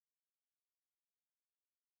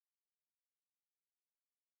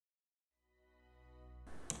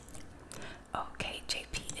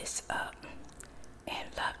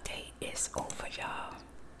is over, y'all.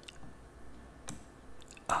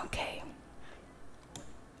 Okay.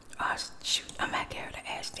 Oh, shoot. I'm not here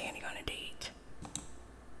to ask Danny on a date.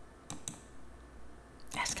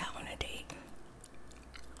 Let's go on a date.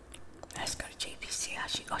 Let's go to JP, see how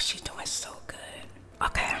she... Oh, she's doing so good.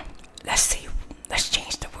 Okay. Let's see. Let's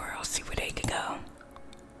change the world. See where they can go.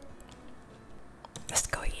 Let's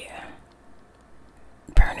go here.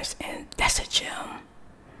 Burners Inn. That's a gym.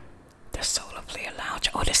 The Solar Flare Lounge.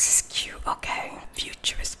 Oh, this is cute. Okay.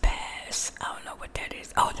 Futurist Pass. I don't know what that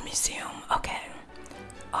is. Oh, the museum. Okay.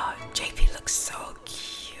 JP looks so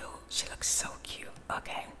cute. She looks so cute.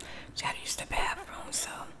 Okay. She had to use the bathroom, so.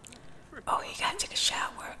 Oh, he got to take a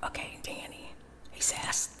shower. Okay, Danny. He said,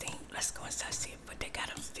 I stink. Let's go inside, see what they got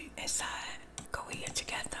inside. Go here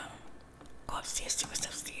together. Go upstairs, see what's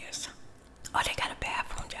upstairs. Oh, they got a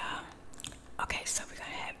bathroom, y'all. Okay, so we're gonna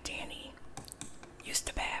have Danny use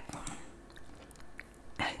the bathroom.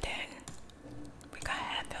 And then we're gonna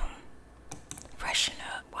have them freshen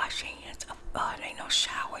up, wash hands. Oh, there ain't no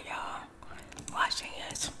shower, y'all. Wash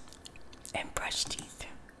hands and brush teeth.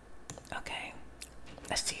 Okay,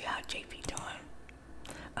 let's see how JP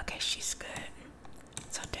doing. Okay, she's good.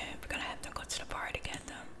 So then we're gonna have them go to the bar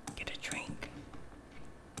together, get a drink.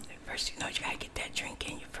 First, you know, you gotta get that drink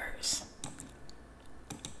in you first.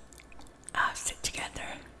 Sit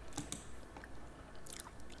together.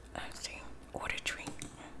 Let's see. Order drink.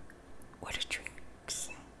 Order drinks.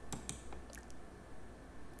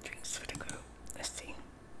 Drinks for the group. Let's see.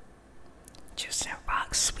 Juice and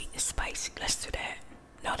rocks, sweet and spicy. Let's do that.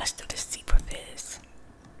 No, let's do the zebra fizz.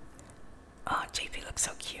 Oh, JP looks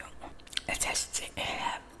so cute. Let's just sit and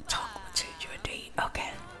have talk to your date.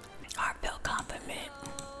 Okay. Heartfelt compliment.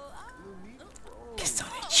 Kiss on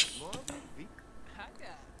the cheek.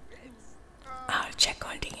 Check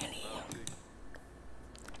on Danny.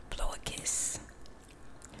 Blow a kiss.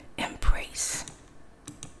 Embrace.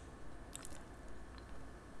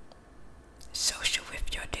 Social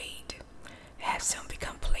with your date. Have some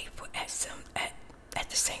become playful at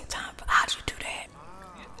the same time. But how do you do that?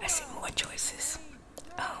 I see more choices.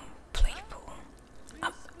 Playful.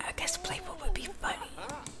 I guess playful would be funny.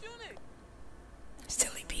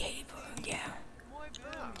 Silly behavior, yeah.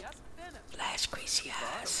 Flash crazy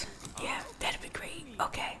eyes. Yeah, that'd be great.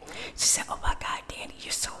 Okay. She said, oh my God, Danny,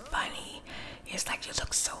 you're so funny. It's like you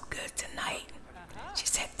look so good tonight. She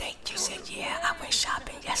said, thank you. She said, yeah, I went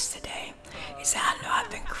shopping yesterday. He said, I know I've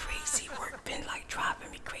been crazy. Work been like driving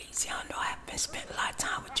me crazy. I know I've been spending a lot of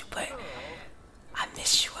time with you, but I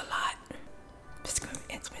miss you a lot. Let's go to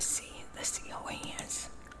intimacy. Let's see your hands.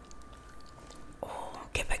 Oh,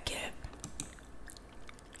 give a gift.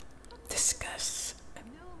 Discuss.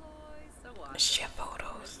 Share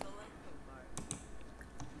photos.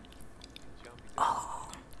 Oh,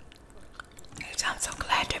 I'm so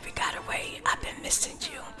glad that we got away. I've been missing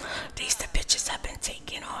you. These the pictures I've been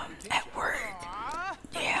taking at work.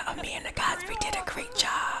 Yeah, me and the guys, we did a great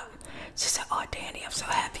job. She said, oh, Danny, I'm so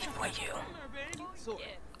happy for you.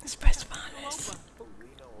 Express fondness.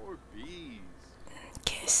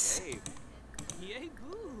 Kiss.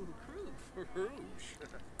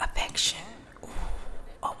 Affection. Ooh.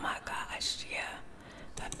 Oh my gosh, yeah.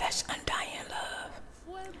 The best undying love.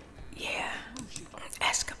 Yeah.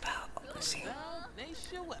 Ask about. Let's see.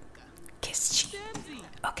 Kiss cheek.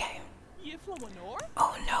 Okay.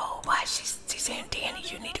 Oh no, why she's saying, Danny,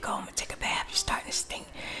 you need to go home and take a bath. You're starting to stink.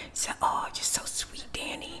 She said, oh, you're so sweet,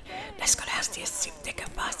 Danny. Let's go downstairs and see if they can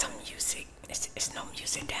find some music. It's no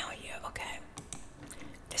music down here, okay?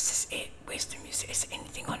 This is it. Where's the music? Is there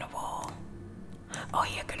anything on the wall? Oh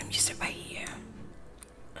yeah, got the music right here.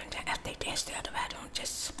 And then after they dance together, I don't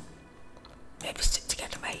just maybe sit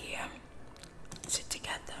together right here. Sit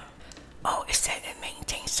together. Oh, it said it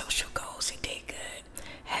maintains social goals. It did good.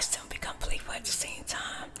 Has them become playful at the same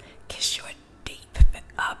time. Kiss your date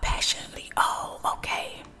passionately. Oh,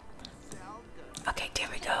 okay. Okay, there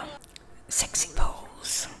we go. Sexy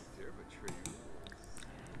pose.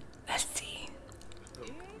 Let's see.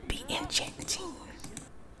 Be enchanting.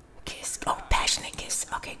 Kiss. Oh, passionate kiss.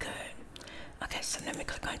 Okay, good. Okay, so let me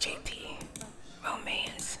click on JP.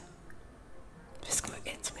 Romance. Just go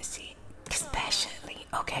intimacy. Kiss passionately.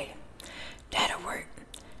 Okay, that'll work.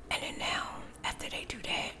 And then now, after they do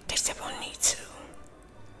that, they said we'll need to.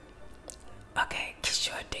 Okay, kiss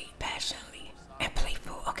your date passionately and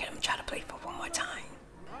playful. Okay, let me try to playful one more time.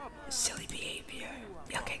 Silly behavior.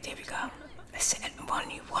 Okay, there we go. They said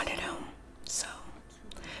one of them. So,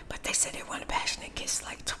 but they said they want a passionate kiss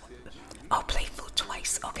like playful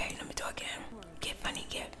twice. Okay, let me do it again. Get funny,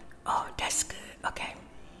 get. Oh, that's good. Okay.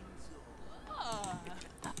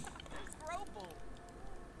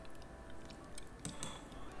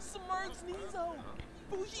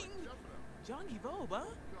 Johnny Boba,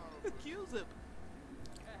 accuse him.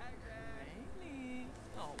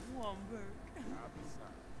 Oh, Womberg.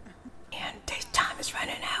 And this time is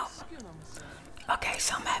running out. Okay,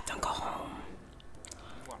 so I'm gonna have to go home.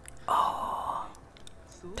 Oh,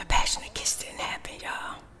 the passionate kiss didn't happen,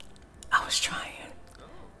 y'all. I was trying.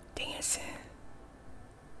 Dancing.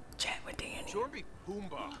 Chat with Danny.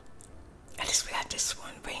 At least we got this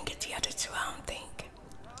one. We didn't get the other two, I don't think.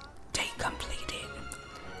 They completed.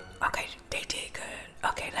 Okay, they did good.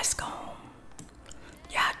 Okay, let's go home.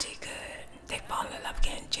 Y'all did good. They fall in love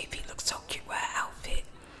again. JP looks so cute with her outfit.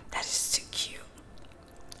 That is too cute.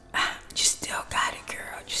 You still got it,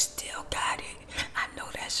 girl. You still got it. I know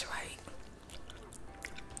that's right.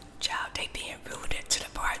 Child, they being rude to the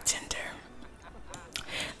bartender.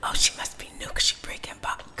 Oh, she must be new because she breaking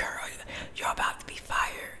bottle. Girl, you're about to be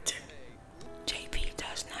fired. JP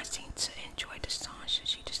does not seem to enjoy the song. Should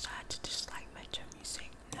she decide to dislike metro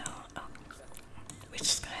music? No. We're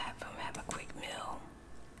just gonna have them have a quick meal.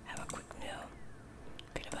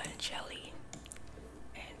 Peanut butter and jelly.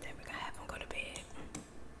 And then we're gonna have them go to bed.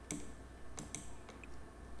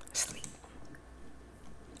 Sleep.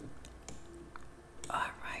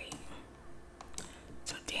 Alright.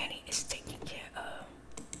 So Danny is taken care of.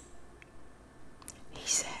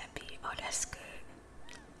 He's happy. Oh, that's good.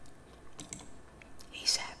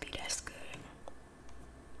 He's happy. That's good.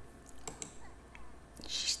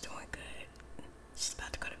 She's doing good. She's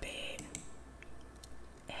about to go to bed.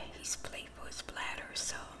 And he's playful his bladder,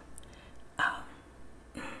 so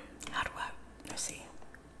how do I, let's see,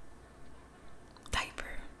 diaper.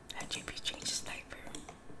 Had JP change his diaper.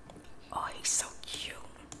 Oh, he's so cute.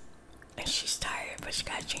 And she's tired, but she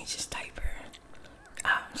gotta change his diaper.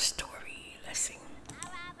 Story, let's see.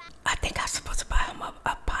 I think I'm supposed to buy him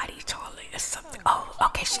a potty toilet or something. Oh,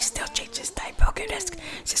 okay, she still changed his diaper. Okay, that's,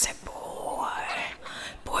 she said,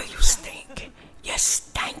 boy, you stink. You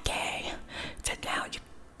stanky. So now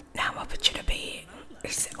I'm gonna put you to bed. He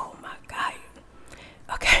said, oh my God.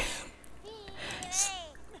 Okay.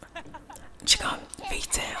 She gonna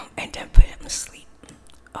feed him and then put him to sleep.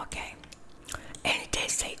 Okay. And it did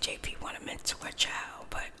say JP wanted mentor a child,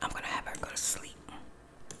 but I'm gonna have her go to sleep.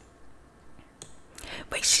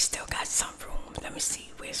 Wait, she still got some room. Let me see.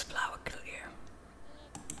 Where's Flower Clear?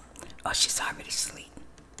 Oh, she's already asleep.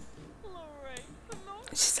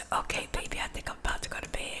 She said, okay, baby, I think I'm about to go to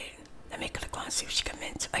bed. Let me click on and see if she can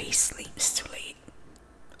mentor. Oh, he's asleep. It's too late.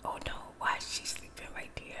 Oh no, why is she sleeping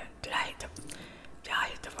right there? Did I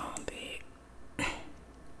hit the wrong bed?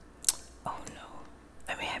 Oh no.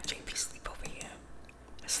 Let me have JP sleep over here.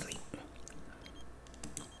 Asleep.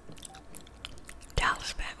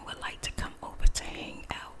 Dallas man would like to come over to hang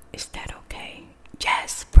out. Is that okay?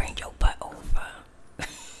 Yes, bring your butt over.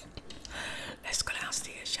 Let's go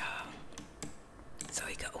downstairs, y'all. So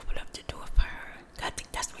he can open up the door for her. I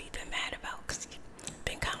think that's what he's been mad about, because he's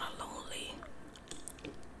been kind of lonely.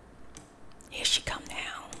 Here she come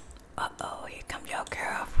now. Uh-oh, here come your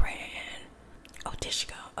girlfriend. Oh, there she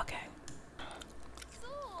go. Okay.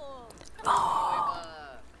 Oh,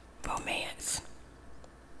 romance.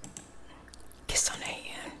 Kiss on the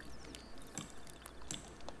hand.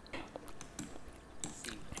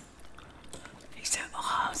 He said,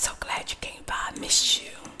 oh, I'm so glad you came by. I missed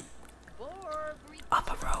you.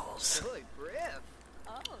 Upper rolls.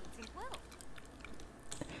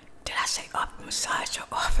 Did I say upper massage or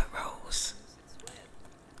upper rolls?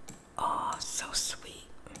 Oh, so sweet.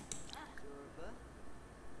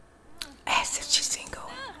 Ask if she's single.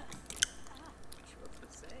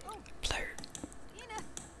 Flirt.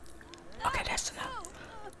 Okay, that's enough.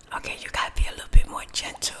 Okay, you gotta be a little bit more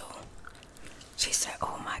gentle. She said,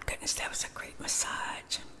 oh my goodness, that was a great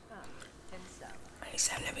massage. He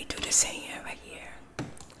said, let me do this hand right here.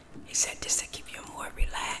 He said, this will keep you more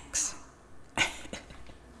relaxed.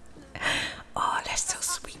 Oh, that's so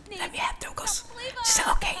sweet. Let me have them go. She said,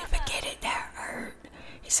 okay, forget it, that hurt.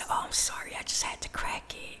 He said, oh, I'm sorry, I just had to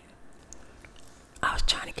crack it. I was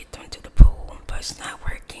trying to get them to the pool, but it's not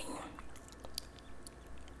working.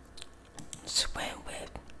 Swim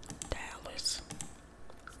with Dallas.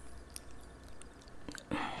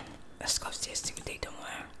 Let's go upstairs, see what they doing.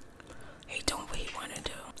 He doing what he wanna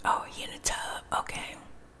do. Oh, he in the tub. Okay.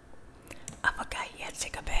 I forgot he had to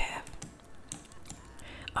take a bath.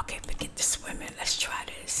 Okay, forget the swimming. Let's try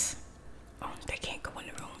this. Oh, they can't go in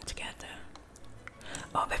the room together.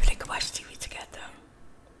 Oh, maybe they can watch TV together.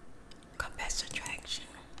 Competitive attraction.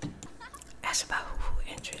 Ask about who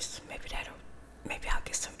interests. Maybe I'll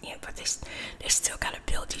get some in, but they still gotta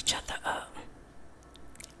build each other up.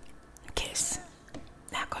 Kiss.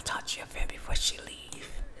 Now go talk to your friend before she leave.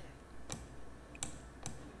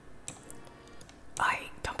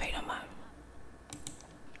 Alright,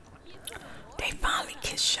 They finally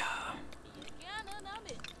kiss y'all.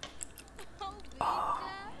 Oh.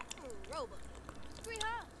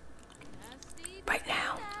 Right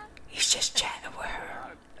now, he's just chatting with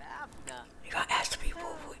her. You're gonna ask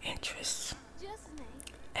people with interest.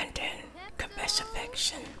 And then confess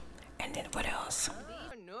affection. And then what else?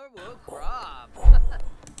 Ooh.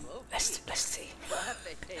 Let's see.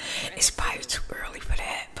 It's probably too early for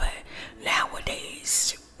that, but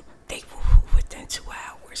nowadays they woo within 2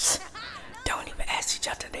 hours. Don't even ask each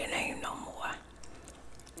other their name no more.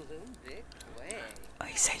 Oh,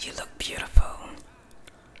 he said you look beautiful.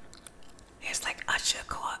 It's like Usher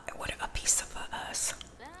caught with a piece of us.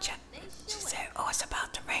 She said, oh, it's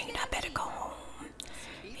about to rain. I better go home.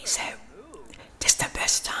 He said, this the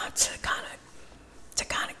best time to kind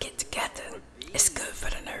of get together. It's good for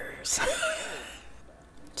the nerves.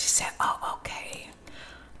 She said, oh, okay.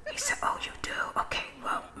 He said, oh, you do? Okay,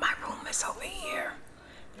 well, my room is over here.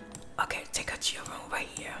 Okay, take her to your room right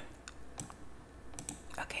here.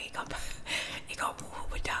 Okay, he gonna woo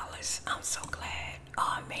with dollars. I'm so glad.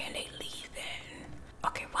 Oh man, they leaving.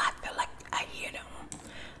 Okay, well I feel like I hear them.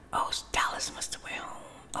 Oh, dollars must have went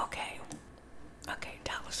home. Okay. Okay,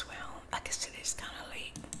 dollars went home. I guess it is kind of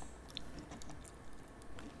late.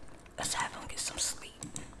 Let's have him get some sleep.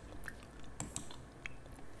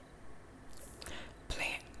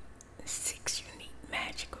 Plant 6 unique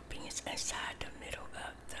magical beans inside the middle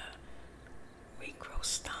of the regrowth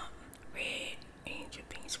stump. Red angel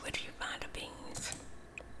beans. Where do you find the beans?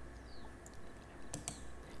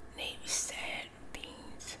 Navy sad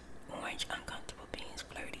beans. Orange uncomfortable beans.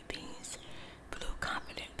 Flirty beans. Blue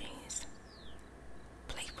confident beans.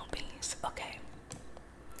 Playful beans. Okay.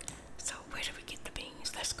 So where do we get the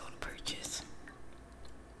beans? Let's go to purchase.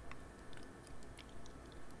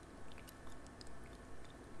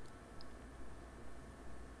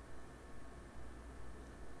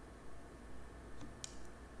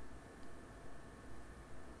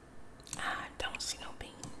 I don't see no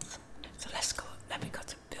beans. So let's go. Let me go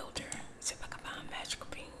to builder. See if I can find magical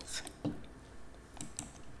beans.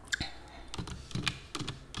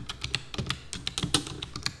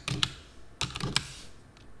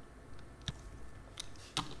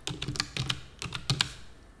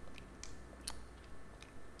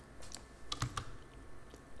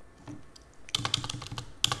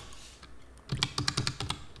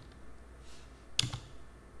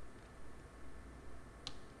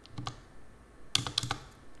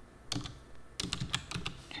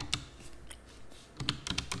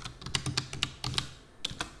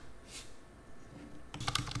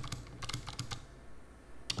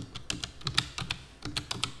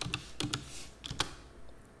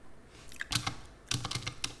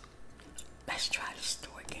 Let's try the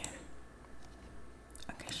store again.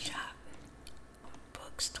 Okay, shop.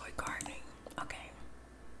 Books, toy gardening. Okay.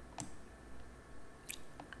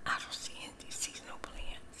 I don't see any seasonal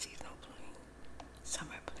plant. Seasonal plant.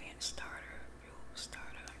 Summer plant starter. Real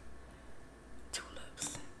starter.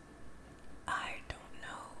 Tulips. I don't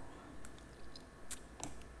know.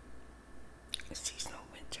 Seasonal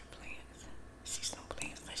winter plants. Seasonal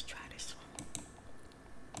plants. Let's try this one.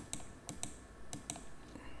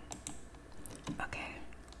 Okay.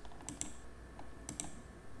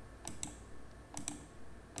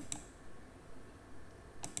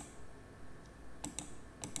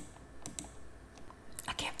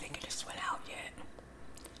 I can't figure this one out yet.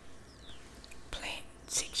 Plant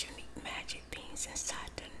 6 unique magic beans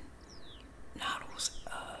inside the noodles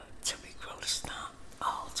to regrow the stump.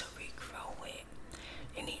 All to regrow it.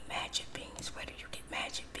 You need magic beans. Where do you get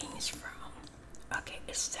magic beans from? Okay,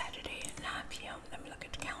 it's Saturday at 9 p.m. Let me look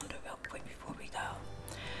at the calendar real quick before we go.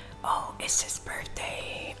 Oh, it's his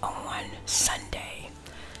birthday on Sunday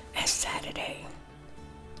and Saturday.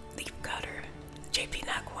 Leaf cutter. JP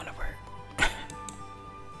not going to work.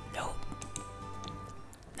 Nope.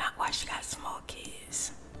 Not while she got small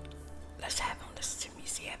kids. Let's have him listen to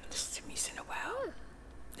music. I haven't listened to music in a while.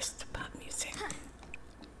 Listen to pop music.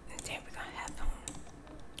 And then we're going to have him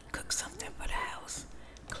cook something for the house.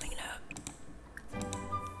 Clean up.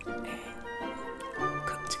 And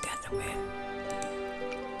cook together with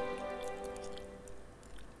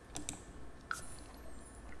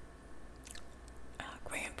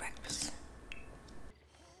grand breakfast.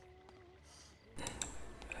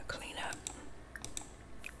 Clean up.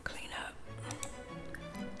 Clean up.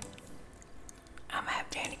 I'm gonna have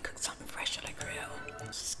Danny cook something fresh on the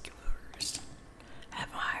grill. Skewers.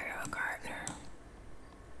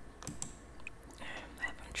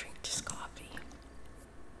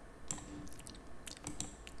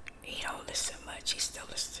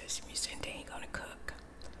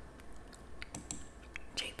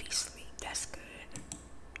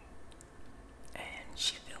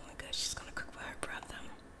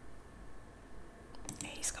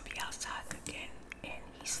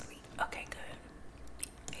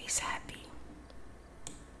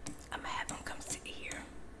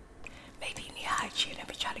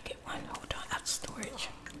 gotta get one. Hold on, out of storage.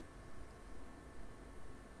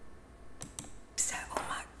 He said, oh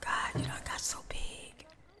my God, you done got so big.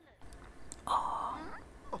 Oh.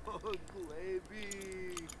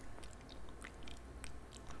 Baby.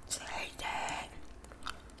 Say, hey, Dad.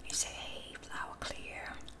 He said, hey, flower clear.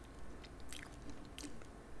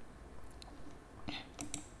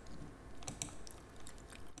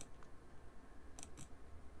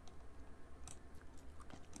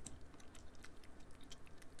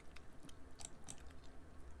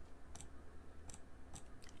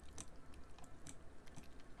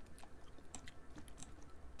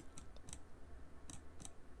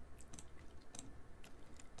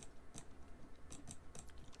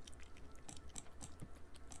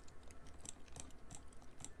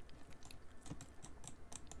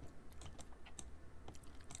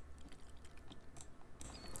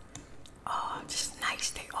 Oh, just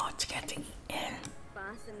nice. They all together eating.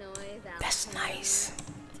 That's nice.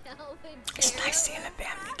 It's nice seeing the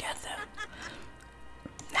family together.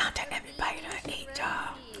 Now that everybody done ate,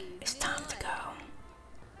 y'all, it's time to go.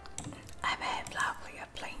 I haven't had Flower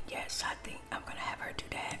playing yet, so I think I'm gonna have her do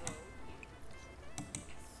that.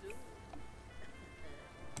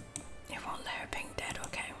 It won't let her paint that,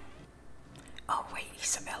 okay? Oh wait,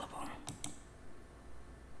 he's available.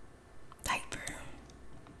 Diaper.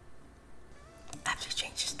 After he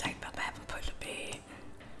changes his diaper, I'm having put to bed.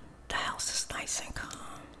 The house is nice and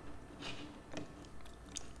calm.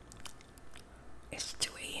 It's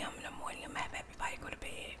 2 a.m. in the morning. I'm having everybody go to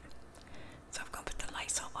bed. So I'm gonna put the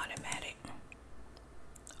lights on automatic.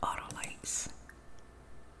 Auto lights.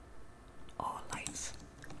 All lights.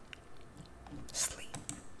 Sleep.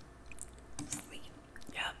 Sleep.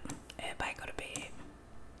 Yup. Everybody go to bed.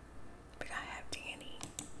 We're gonna have Danny.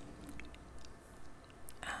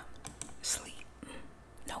 Sleep.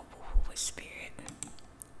 No woohoo with spirit.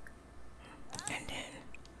 And then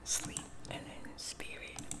sleep. And then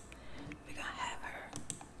spirit. We're gonna have her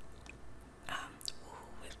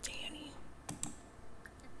woohoo with Danny.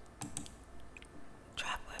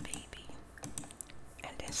 Drop her baby.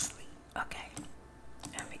 And then sleep. Okay.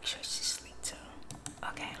 And make sure she sleep too.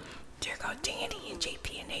 Okay. There go Danny and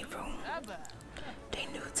JP in their room. They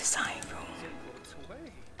new design room.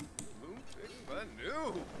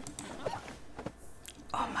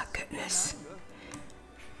 Oh my goodness.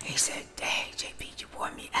 He said, hey JP, you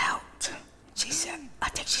wore me out. She said, I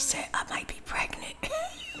think she said I might be pregnant.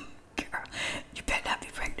 Girl, you better not be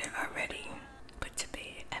pregnant already. Put to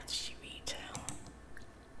bed after she reads him.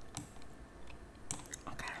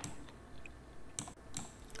 Okay.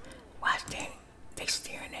 Watch they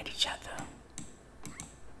staring at each other.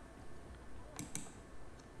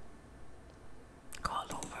 Call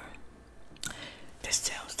over. This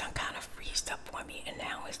sounds done kind of freezed up on me, and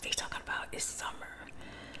now they talking about it's summer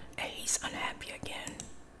and he's unhappy again.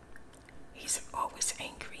 He's always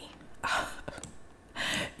angry.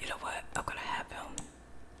 You know what? I'm gonna have him.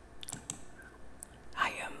 I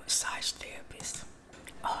am a massage therapist.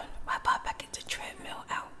 Oh, why pop back at the treadmill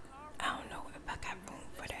out? I don't know if I got room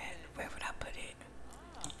for that. Where would I put it?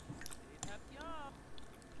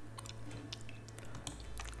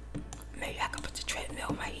 Maybe I could put the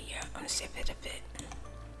treadmill right here. I'm gonna see if it'll fit.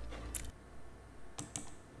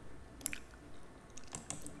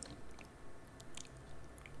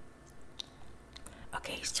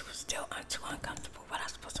 Okay, he's still too uncomfortable. What am I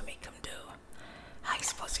supposed to make him do? How he's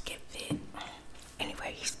supposed to get fit?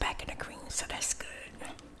 Anyway, he's back in the green, so that's good.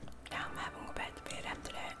 Now I'm having to go back to bed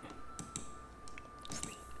after that.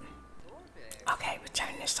 Sleep. Okay, we're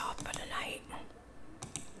turning this off for the night.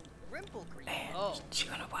 And she's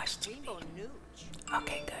gonna watch TV.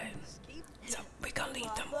 Okay, good. So we're gonna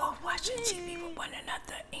leave them off watching TV with one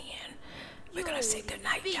another, and we're gonna say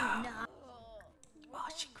goodnight, y'all. Oh,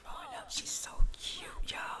 she's growing up. She's so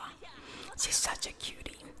cute, y'all. She's such a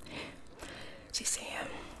cutie. She's saying,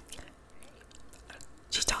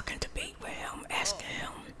 she's talking debate with him, asking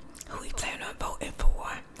him who he planned on voting for.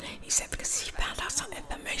 He said because he found out some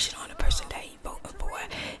information on the person that he voting for,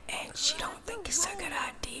 and she don't think it's a good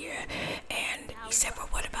idea. And he said, well,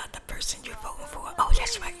 what about the person you're voting for? Oh,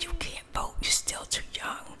 that's right, you can't vote. You're still too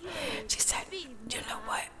young. She said, you know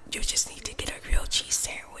what? You just need to get a grilled cheese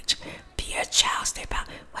sandwich. Be a child. Stay about.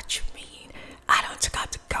 What you mean? I don't took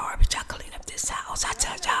out the garbage. I clean up this house. I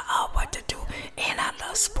tell y'all all what to do. And I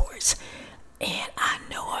love sports. And I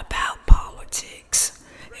know about politics.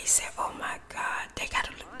 He said, oh my God, they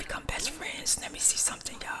gotta become best friends. Let me see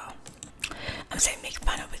something, y'all.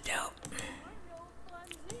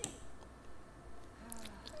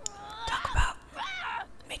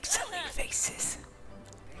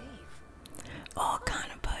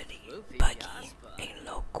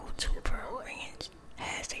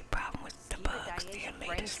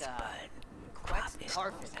 this, but crop is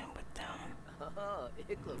moving with them.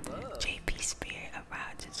 JP Spirit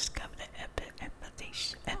arrived to discover the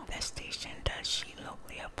infestation. Does she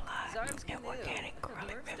locally apply an organic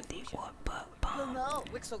garlic remedy or bug bomb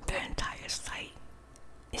the entire site?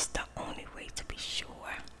 It's the only way to be sure.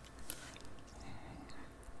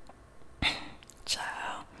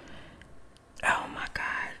 Child. Oh my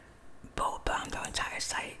god. Bull bomb the entire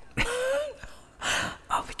site.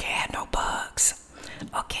 Oh, we can't have no bugs.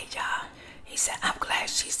 Okay, y'all. He said, I'm glad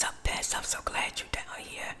she's up pissed. I'm so glad you down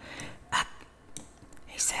here.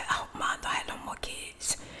 He said, I hope mom don't have no more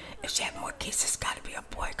kids. If she had more kids, it's gotta be a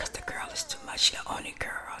boy, because the girl is too much. She's the only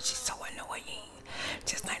girl. She's so annoying.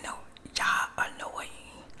 Just like, no, y'all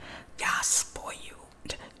annoying. Y'all spoil you.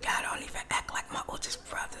 Y'all don't even act like my oldest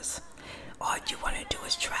brothers. All you want to do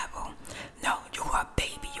is travel. No, you are a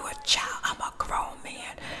baby. You are a child. I'm a grown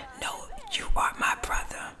man. No, you are my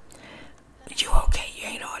brother. You okay? You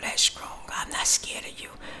ain't all that strong. I'm not scared of you.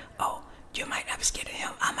 Oh, you might not be scared of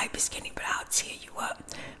him. I might be scared, but I'll tear you up.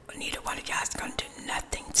 But neither one of y'all is gonna do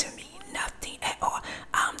nothing to me. Nothing at all.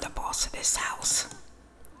 I'm the boss of this house.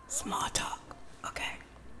 Small talk. Okay.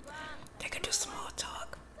 They can do small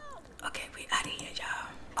talk. Okay, we out of here, y'all.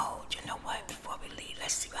 Oh, you know what? Before we leave,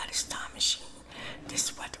 let's see how this time machine,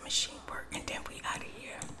 this weather machine work, and then we out of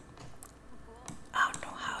here. I don't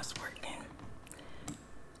know how it's working.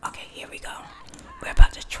 Okay, here we go. We're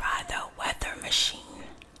about to try the weather machine.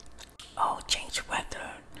 Oh, change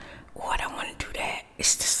weather. Oh, I don't want to do that.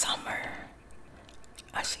 It's the summer.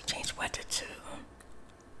 I see change weather too.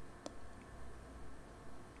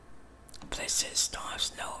 Blizzard, storm,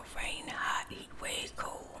 snow, rain, hot, heat wave,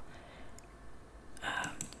 cold.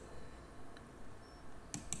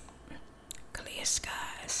 Clear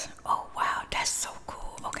skies. Oh wow, that's so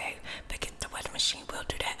cool. Okay, pick up the weather machine. We'll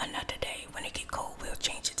do that another day. When it get cold, we'll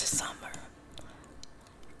change it to summer.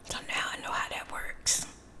 So now I know how that works.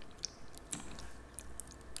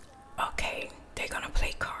 Okay, they're gonna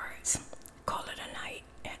play cards. Call it a night,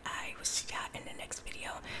 and I will see y'all in the next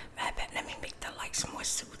video. Let me make the lights more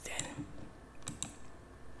soothing.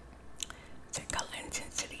 The color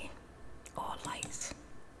intensity, all lights.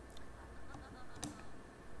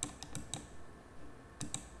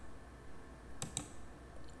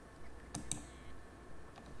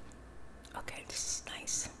 Okay, this is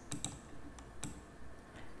nice.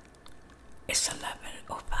 It's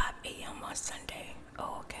 11:05 a.m. on Sunday.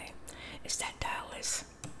 Oh, okay. Is that Dallas?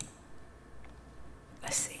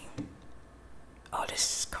 Let's see. Oh,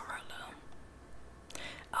 this is Carla.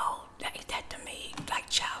 Oh, ain't that the maid? Like,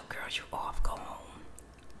 child, girl, you off, go home.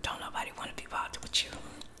 Don't nobody want to be bothered with you.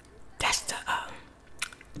 That's the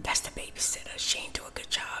babysitter. She ain't do a good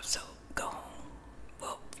job, so go home.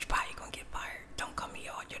 Well, you probably gonna get fired. Don't come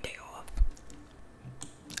here on your day off.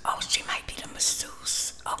 Oh, she might be the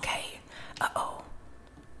masseuse. Okay. Uh-oh.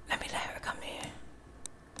 Let me let her come in.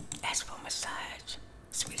 Ask for massage.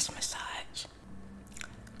 Sweetest massage.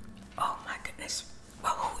 Oh my goodness.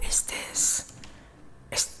 Well, who is this?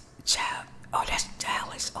 It's child. Oh, that's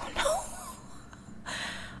Dallas. Oh no.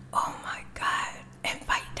 Oh my God.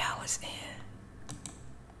 Invite Dallas in.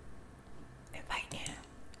 Invite in.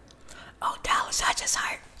 Oh, Dallas, I just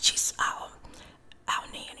hired. She's our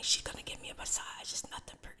nanny. She's gonna give me a massage. It's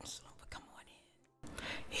nothing personal, but come on in.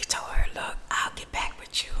 He told her, look, I'll get back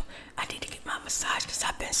with you. I need to get my massage because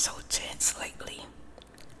I've been so tense lately.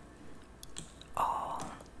 Oh,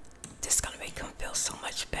 this is gonna make him feel so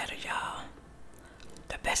much better, y'all.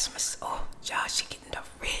 The best massage. Oh, y'all, she getting the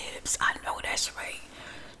ribs. I know that's right.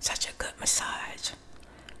 Such a good massage.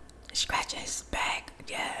 Scratching his back.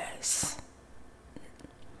 Yes.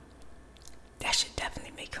 That should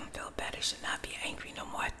definitely make him feel better. He should not be angry no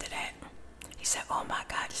more after that. He said, oh my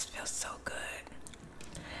God, this feels so good.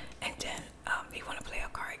 And then he want to play a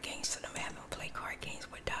card game, so then we have him play card games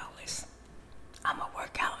with Dallas. I'm going to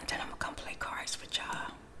work out and then I'm going to come play cards with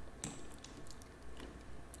y'all.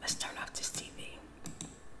 Let's turn off this TV.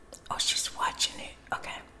 Oh, she's watching it.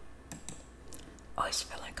 Okay. Oh, he's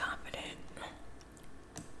feeling confident.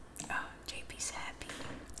 JP's happy.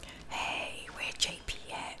 Hey, where JP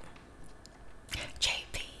at?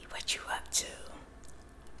 JP, what you up to?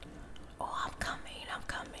 Oh, I'm coming.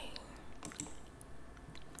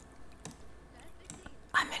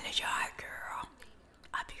 I'm in the yard, girl.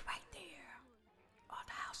 I'll be right there. Oh,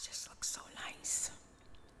 the house just looks so nice.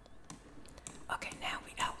 Okay, now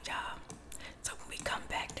we out, y'all. So when we come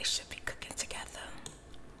back, they should be cooking together.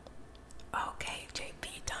 Okay,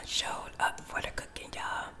 JP done showed up for the cooking,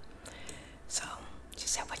 y'all. So, she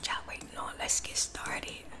said, what y'all waiting on? Let's get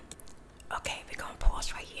started. Okay, we're gonna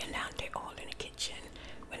pause right here now. They're all in the kitchen.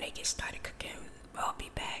 When they get started cooking,